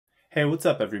Hey, what's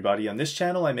up everybody? On this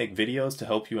channel I make videos to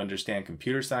help you understand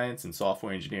computer science and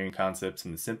software engineering concepts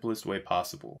in the simplest way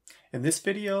possible. In this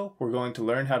video, we're going to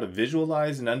learn how to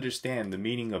visualize and understand the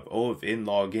meaning of O of n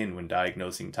log n when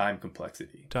diagnosing time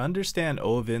complexity. To understand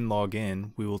O of n log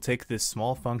n, we will take this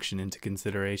small function into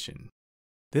consideration.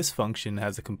 This function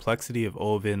has a complexity of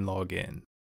O of n log n.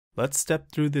 Let's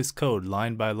step through this code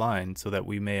line by line so that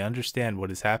we may understand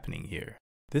what is happening here.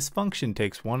 This function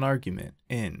takes one argument,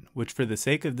 n, which for the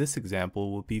sake of this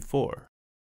example will be 4.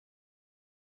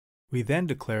 We then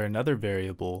declare another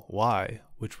variable, y,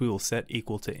 which we will set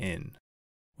equal to n.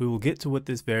 We will get to what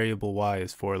this variable y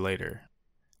is for later.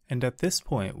 And at this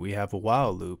point we have a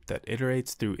while loop that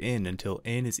iterates through n until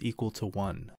n is equal to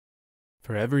 1.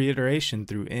 For every iteration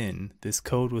through n, this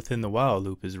code within the while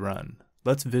loop is run.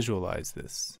 Let's visualize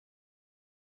this.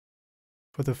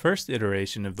 For the first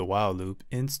iteration of the while loop,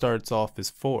 n starts off as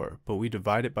 4, but we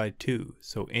divide it by 2,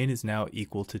 so n is now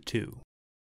equal to 2.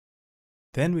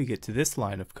 Then we get to this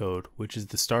line of code, which is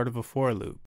the start of a for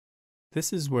loop.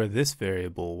 This is where this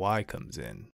variable y comes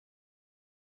in.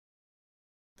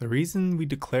 The reason we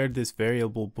declared this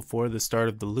variable before the start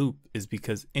of the loop is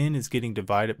because n is getting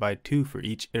divided by 2 for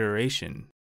each iteration.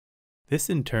 This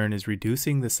in turn is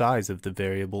reducing the size of the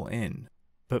variable n.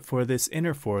 But for this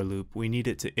inner for loop, we need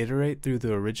it to iterate through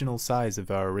the original size of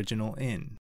our original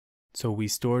n. So we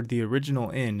stored the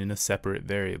original n in a separate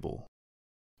variable.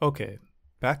 Okay,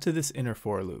 back to this inner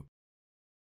for loop.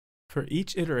 For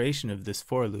each iteration of this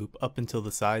for loop up until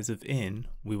the size of n,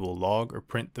 we will log or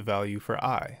print the value for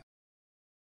I.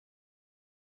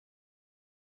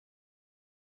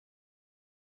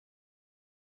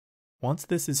 Once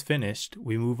this is finished,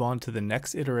 we move on to the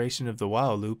next iteration of the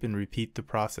while loop and repeat the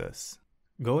process.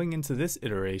 Going into this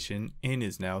iteration, n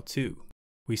is now 2.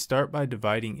 We start by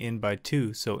dividing n by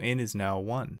 2, so n is now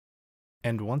 1.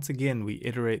 And once again we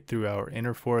iterate through our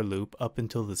inner for loop up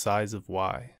until the size of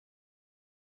y.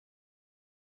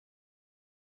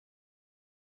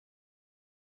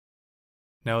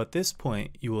 Now at this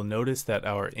point, you will notice that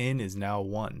our n is now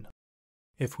 1.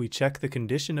 If we check the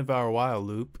condition of our while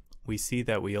loop, we see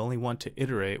that we only want to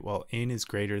iterate while n is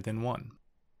greater than 1.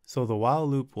 So the while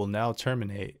loop will now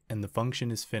terminate and the function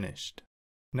is finished.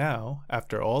 Now,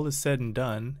 after all is said and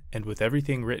done, and with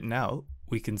everything written out,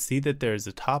 we can see that there is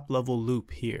a top level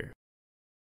loop here.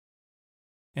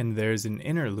 And there is an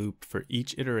inner loop for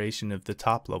each iteration of the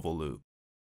top level loop.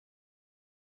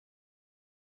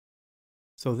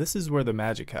 So this is where the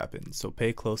magic happens, so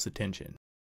pay close attention.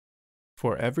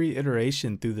 For every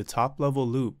iteration through the top level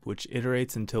loop which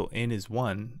iterates until n is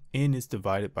 1, n is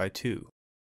divided by 2.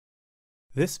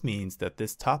 This means that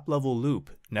this top level loop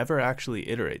never actually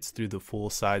iterates through the full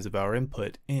size of our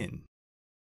input, n.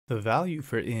 The value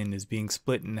for n is being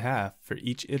split in half for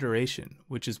each iteration,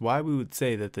 which is why we would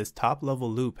say that this top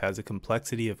level loop has a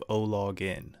complexity of O log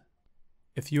n.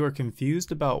 If you are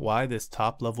confused about why this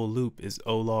top level loop is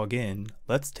O log n,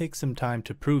 let's take some time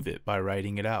to prove it by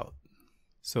writing it out.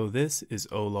 So this is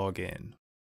O log n.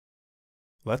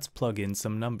 Let's plug in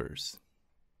some numbers.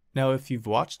 Now if you've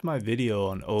watched my video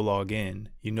on O log n,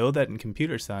 you know that in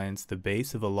computer science the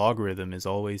base of a logarithm is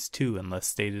always 2 unless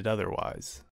stated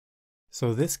otherwise.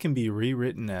 So this can be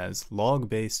rewritten as log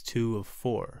base 2 of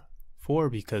 4. 4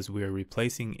 because we are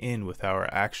replacing n with our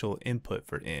actual input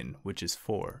for n, which is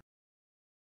 4.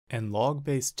 And log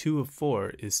base 2 of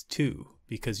 4 is 2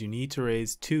 because you need to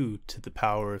raise 2 to the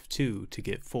power of 2 to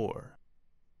get 4.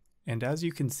 And as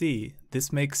you can see,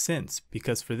 this makes sense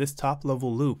because for this top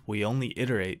level loop we only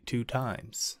iterate 2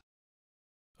 times.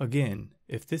 Again,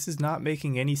 if this is not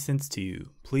making any sense to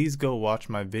you, please go watch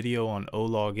my video on O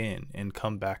log n and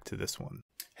come back to this one.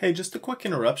 Hey, just a quick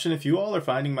interruption. If you all are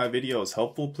finding my videos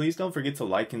helpful, please don't forget to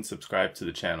like and subscribe to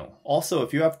the channel. Also,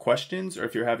 if you have questions or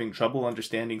if you're having trouble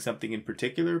understanding something in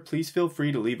particular, please feel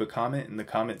free to leave a comment in the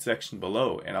comment section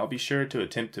below and I'll be sure to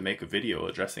attempt to make a video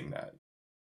addressing that.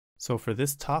 So for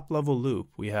this top level loop,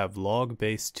 we have log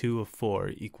base 2 of 4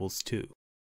 equals 2.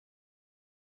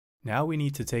 Now we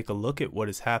need to take a look at what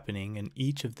is happening in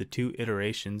each of the 2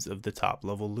 iterations of the top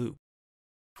level loop.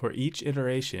 For each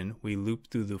iteration, we loop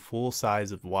through the full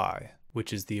size of y,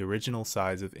 which is the original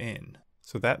size of n.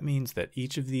 So that means that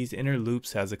each of these inner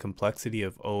loops has a complexity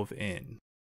of O of n,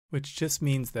 which just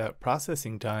means that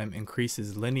processing time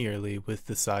increases linearly with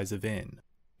the size of n.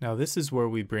 Now this is where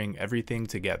we bring everything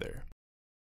together.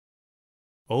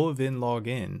 O of n log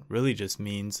n really just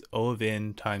means O of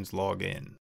n times log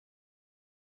n.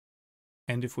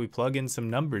 And if we plug in some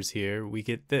numbers here, we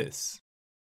get this.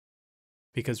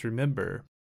 Because remember,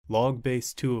 log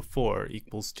base 2 of 4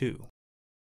 equals 2.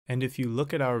 And if you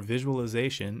look at our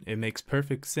visualization, it makes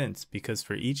perfect sense because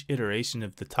for each iteration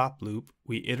of the top loop,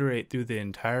 we iterate through the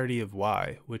entirety of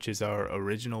y, which is our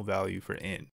original value for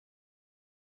n.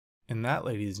 And that,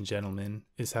 ladies and gentlemen,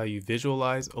 is how you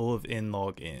visualize O of n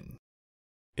log n.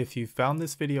 If you found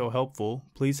this video helpful,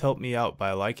 please help me out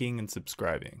by liking and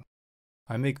subscribing.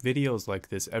 I make videos like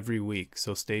this every week,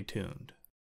 so stay tuned.